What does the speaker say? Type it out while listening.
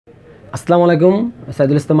আসসালামু আলাইকুম,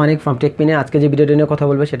 সাইদুল ইসলাম মানিক ফ্রম টেকমিনিয়া। আজকে যে ভিডিওটা নিয়ে কথা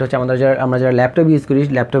বলবো সেটা হচ্ছে আমরা যারা ল্যাপটপ ইউজ করি,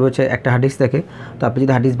 ল্যাপটপ হচ্ছে একটা হার্ড ডিস্ক থাকে। তো আপনি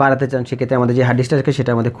যদি হার্ড ডিস্ক বাড়াতে চান সেক্ষেত্রে আমাদের যে হার্ড ডিস্কটা থাকে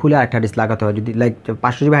সেটা আমাদের খুলে আরেকটা হার্ড ডিস্ক লাগাতে হয়। যদি লাইক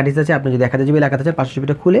 500 জিবি হার্ড ডিস্ক আছে, আপনি যদি 1000 জিবি লাগাতে চান 500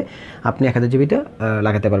 জিবিটা খুলে আপনি 1000 জিবিটা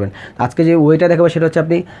লাগাতে পারবেন। আজকে যে ওয়েটা দেখাবো সেটা হচ্ছে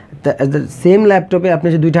আপনি সেম ল্যাপটপে আপনি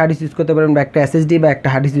যে দুইটা হার্ড ডিস্ক ইউজ করতে পারবেন বা একটা এসএসডি বা একটা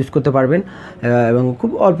হার্ড ডিস্ক ইউজ করতে পারবেন এবং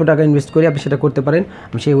খুব অল্প টাকা ইনভেস্ট করে আপনি সেটা করতে পারেন।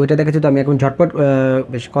 আমি সেই ওয়েটা দেখাচ্ছি। তো আমি এখন ঝটপট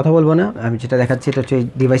বেশ কথা বলবো না, আমি যেটা দেখাচ্ছি এটা হচ্ছে এই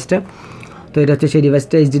ডিভাইসটা। তো এটা হচ্ছে সেই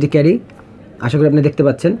ডিভাইসটা এইচডিডি ক্যারি, আশা করি আপনি দেখতে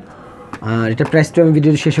পাচ্ছেন। আর এটা প্রাইসটা আমি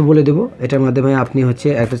ভিডিওর শেষে বলে দেবো। এটার মাধ্যমে আপনি হচ্ছে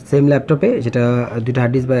একটা সেম ল্যাপটপে যেটা দুটো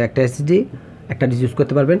হার্ড ডিস্ক বা একটা এসএসডি একটা ডিস্ক ইউজ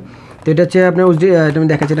করতে পারবেন। তো এটা হচ্ছে আপনার এটা আমি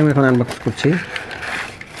দেখাচ্ছি, এটা আমি এখন আনবক্স করছি।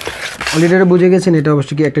 অলরেডি এটা বুঝে গেছেন, এটা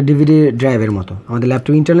অবশ্যই কি একটা ডিভিডি ড্রাইভের মতো। আমাদের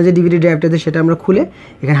ল্যাপটপ ইন্টারনাল যে ডিভিডি ড্রাইভটা আছে সেটা আমরা খুলে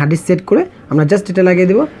এখানে হার্ড ডিস্ক সেট করে আমরা জাস্ট এটা লাগিয়ে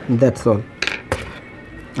দেবো, দ্যাটস অল।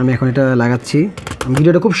 আমি এখন এটা লাগাচ্ছি। আমি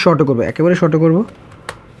ভিডিওটা খুব শর্টও করবো, একেবারে শর্টও করবো।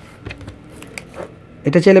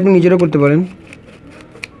 এটা চাইলে আপনি নিজেরও করতে পারেন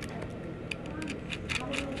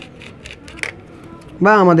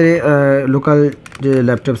বা আমাদের লোকাল যে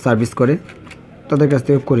ল্যাপটপ সার্ভিস করে তাদের কাছ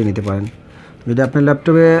থেকে করে নিতে পারেন। যদি আপনার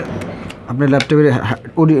ল্যাপটপের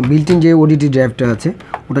বিল্ট ইন যে ওডিটি ড্রাইভটা আছে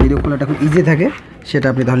ওটা যদি খোলাটা খুব ইজি থাকে সেটা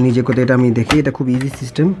আপনি তাহলে নিজে করতে। এটা আমি দেখি, এটা খুব ইজি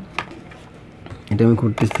সিস্টেম। এটা আমি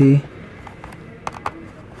করতেছি।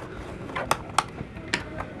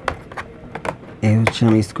 এই হচ্ছে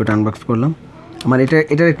আমি স্ক্রুটা আনবক্স করলাম। আমার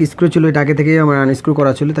এটার একটা স্ক্রু ছিল, এটা আগে থেকেই আমার আনস্ক্রু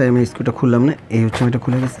করা ছিল, তাই আমি স্ক্রুটা খুললাম না। এই হচ্ছে এটা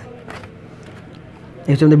খুলে গেছে।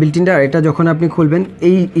 এই হচ্ছে আমাদের বিল্টিনটা। আর এটা যখন আপনি খুলবেন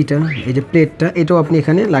এই যে প্লেটটা এটাও আপনি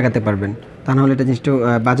এখানে লাগাতে পারবেন, তা নাহলে এটা জিনিসটা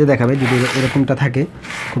বাজে দেখাবে। যদি এরকমটা থাকে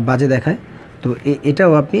খুব বাজে দেখায়, তো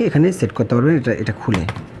এটাও আপনি এখানে সেট করতে পারবেন। এটা খুলে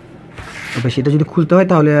তবে সেটা যদি খুলতে হয়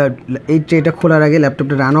তাহলে এই ট্রেটা খোলার আগে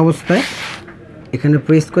ল্যাপটপটা রান অবস্থায় এখানে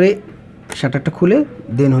প্রেস করে শাটারটা খুলে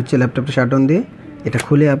দেন হচ্ছে ল্যাপটপটা শাট অন দিয়ে এটা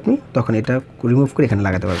খুলে আপনি তখন এটা রিমুভ করে এখানে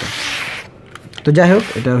লাগাতে পারবেন। তো যাই হোক,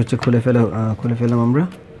 এটা হচ্ছে খুলে ফেলাম আমরা।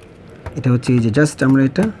 এটা হচ্ছে এই যে জাস্ট আমরা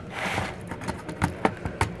এটা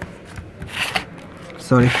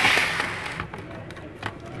সরি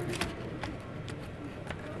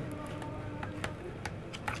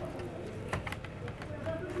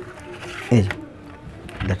এই যে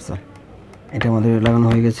দ্যাটস অল। এটা আমাদের লাগানো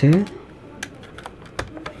হয়ে গেছে।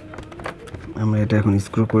 আমরা এটা এখন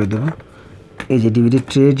স্ক্রু করে দেবো। এই যে ডিভিডি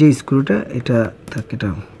ট্রে যে স্ক্রুটা এটা থাকে, এটা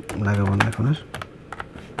লাগাবো না এখন আর।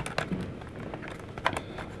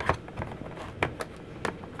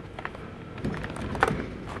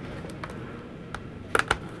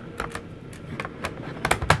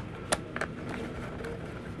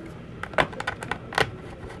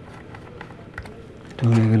 এটা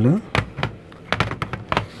হয়ে গেল।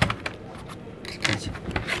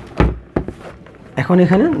 এখন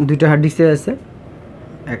এখানে দুইটা হার্ড ডিস্ক আছে,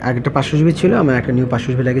 আগেরটা 500 জিবি ছিল, আমার একটা নিউ 500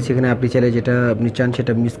 জিবি লাগিয়েছি। এখানে আপনি চাইলে যেটা আপনি চান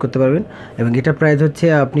সেটা মিস করতে পারবেন। এবং এটা প্রাইস হচ্ছে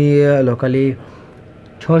আপনি লোকালি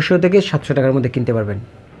 600 থেকে 700 টাকার মধ্যে কিনতে পারবেন।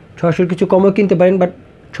 600 কিছু কমও কিনতে পারেন, বাট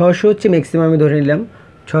 600 হচ্ছে ম্যাক্সিমাম, আমি ধরে নিলাম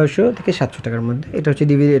 600 থেকে 700 টাকার মধ্যে। এটা হচ্ছে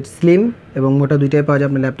ডিভিডি স্লিম এবং মোটা দুইটাই পাওয়া যায়।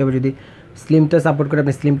 আপনার ল্যাপটপে যদি স্লিমটা সাপোর্ট করে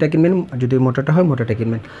আপনি স্লিমটা কিনবেন, যদি মোটাটা হয় মোটাটা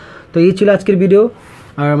কিনবেন। তো এই ছিল আজকের ভিডিও।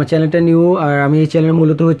 আর আমার চ্যানেলটা নিউ, আর আমি এই চ্যানেল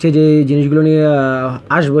মূলত হচ্ছে যে জিনিসগুলো নিয়ে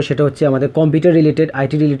আসবো সেটা হচ্ছে আমাদের কম্পিউটার রিলেটেড,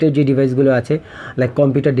 আইটি রিলেটেড যে ডিভাইসগুলো আছে, like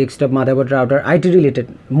computer, desktop, motherboard, router, IT related,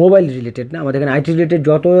 mobile related না, আমাদের এখানে আইটি রিলেটেড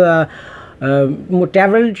যত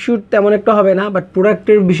ট্রাভেল শ্যুট তেমন একটা হবে না, বাট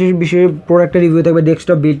প্রোডাক্টের বিশেষ প্রোডাক্টের রিভিউ থাকবে।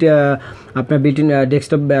 ডেস্কটপ বিল্ড, আপনার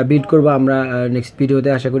ডেস্কটপ বিল্ড করবো আমরা নেক্সট ভিডিওতে।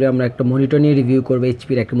 আশা করি আমরা একটা মনিটর নিয়ে রিভিউ করবো,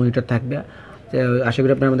 এইচপির একটা মনিটর থাকবে। আশা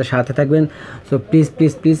করি আপনারা আমাদের সাথে থাকবেন। সো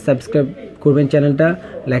প্লিজ সাবস্ক্রাইব করবেন চ্যানেলটা,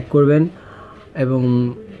 লাইক করবেন এবং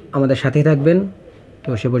আমাদের সাথেই থাকবেন। তো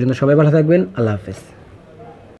সে পর্যন্ত সবাই ভালো থাকবেন। আল্লাহ হাফেজ।